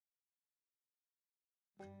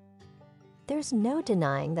There's no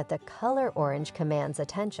denying that the color orange commands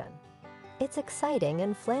attention. It's exciting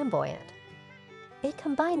and flamboyant. It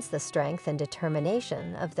combines the strength and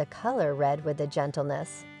determination of the color red with the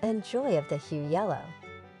gentleness and joy of the hue yellow.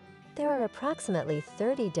 There are approximately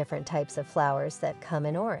 30 different types of flowers that come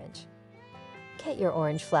in orange. Get your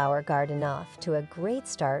orange flower garden off to a great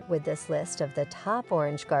start with this list of the top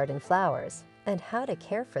orange garden flowers and how to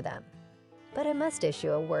care for them. But I must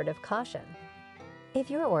issue a word of caution. If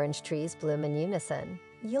your orange trees bloom in unison,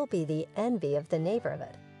 you'll be the envy of the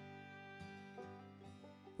neighborhood.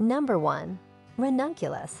 Number 1.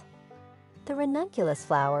 Ranunculus. The ranunculus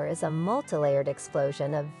flower is a multilayered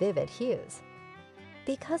explosion of vivid hues.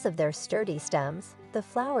 Because of their sturdy stems, the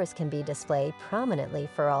flowers can be displayed prominently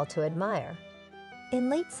for all to admire. In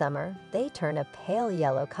late summer, they turn a pale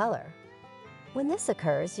yellow color. When this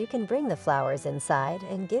occurs, you can bring the flowers inside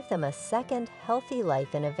and give them a second, healthy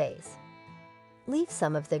life in a vase. Leave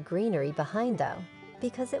some of the greenery behind though,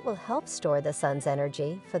 because it will help store the sun's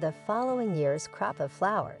energy for the following year's crop of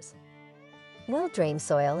flowers. Well-drained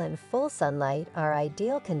soil and full sunlight are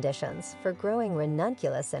ideal conditions for growing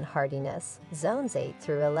ranunculus in hardiness, zones 8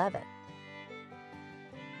 through 11.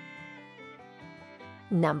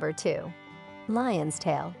 Number 2. Lion's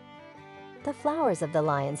tail. The flowers of the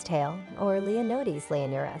lion's tail, or Leonodes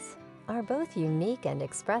leonurus, are both unique and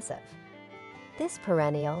expressive. This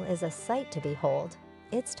perennial is a sight to behold.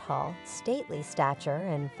 Its tall, stately stature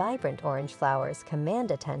and vibrant orange flowers command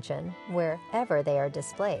attention wherever they are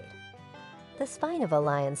displayed. The spine of a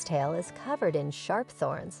lion's tail is covered in sharp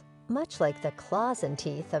thorns, much like the claws and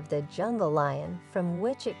teeth of the jungle lion from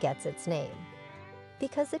which it gets its name.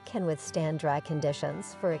 Because it can withstand dry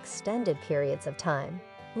conditions for extended periods of time,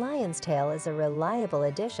 lion's tail is a reliable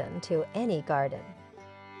addition to any garden.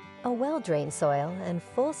 A well-drained soil and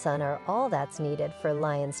full sun are all that's needed for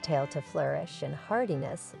lion's tail to flourish in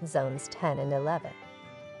hardiness zones 10 and 11.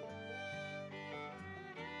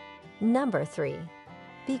 Number 3.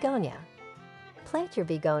 Begonia. Plant your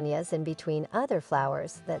begonias in between other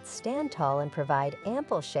flowers that stand tall and provide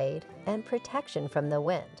ample shade and protection from the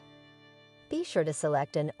wind. Be sure to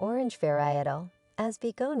select an orange varietal, as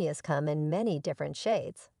begonias come in many different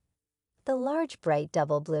shades. The large, bright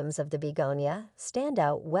double blooms of the begonia stand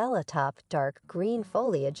out well atop dark green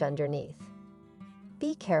foliage underneath.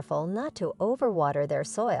 Be careful not to overwater their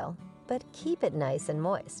soil, but keep it nice and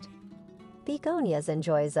moist. Begonias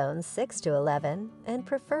enjoy zones 6 to 11 and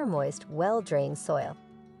prefer moist, well-drained soil.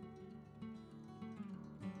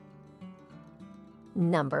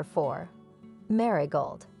 Number 4.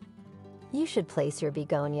 Marigold. You should place your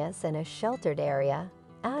begonias in a sheltered area,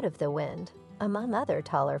 out of the wind, among other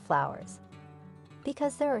taller flowers.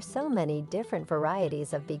 Because there are so many different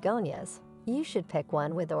varieties of begonias, you should pick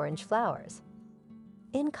one with orange flowers.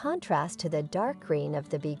 In contrast to the dark green of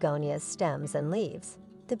the begonia's stems and leaves,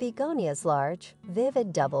 the begonia's large,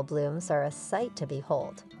 vivid double blooms are a sight to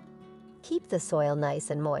behold. Keep the soil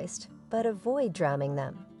nice and moist, but avoid drowning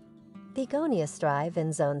them. Begonias thrive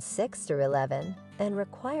in zones 6 through 11 and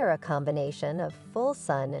require a combination of full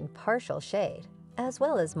sun and partial shade, as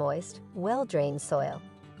well as moist, well-drained soil.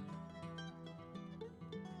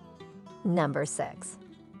 Number 6.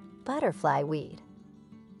 Butterfly weed.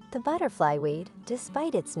 The butterfly weed,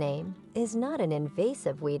 despite its name, is not an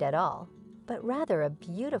invasive weed at all, but rather a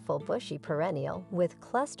beautiful bushy perennial with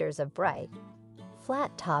clusters of bright,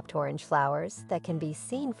 flat-topped orange flowers that can be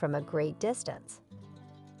seen from a great distance.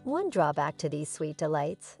 One drawback to these sweet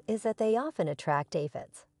delights is that they often attract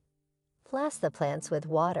aphids. Blast the plants with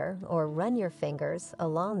water or run your fingers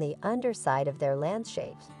along the underside of their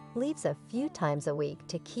landscapes, leaves a few times a week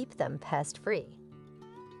to keep them pest-free.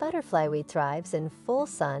 Butterfly weed thrives in full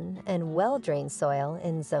sun and well-drained soil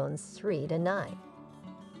in zones 3 to 9.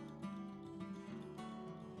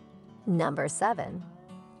 Number 7.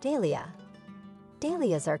 Dahlia.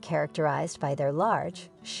 Dahlias are characterized by their large,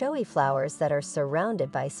 showy flowers that are surrounded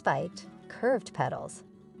by spiked, curved petals.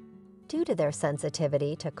 Due to their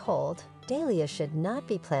sensitivity to cold, dahlias should not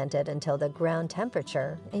be planted until the ground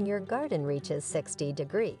temperature in your garden reaches 60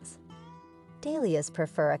 degrees. Dahlias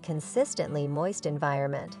prefer a consistently moist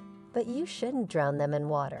environment, but you shouldn't drown them in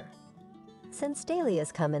water. Since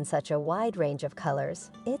dahlias come in such a wide range of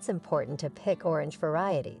colors, it's important to pick orange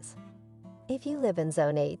varieties. If you live in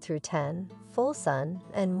zone 8 through 10, full sun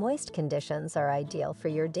and moist conditions are ideal for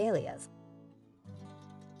your dahlias.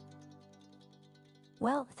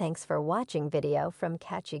 Well, thanks for watching video from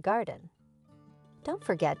Catchy Garden. Don't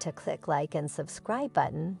forget to click like and subscribe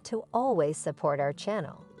button to always support our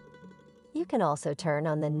channel. You can also turn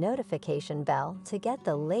on the notification bell to get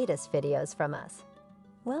the latest videos from us.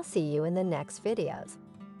 We'll see you in the next videos.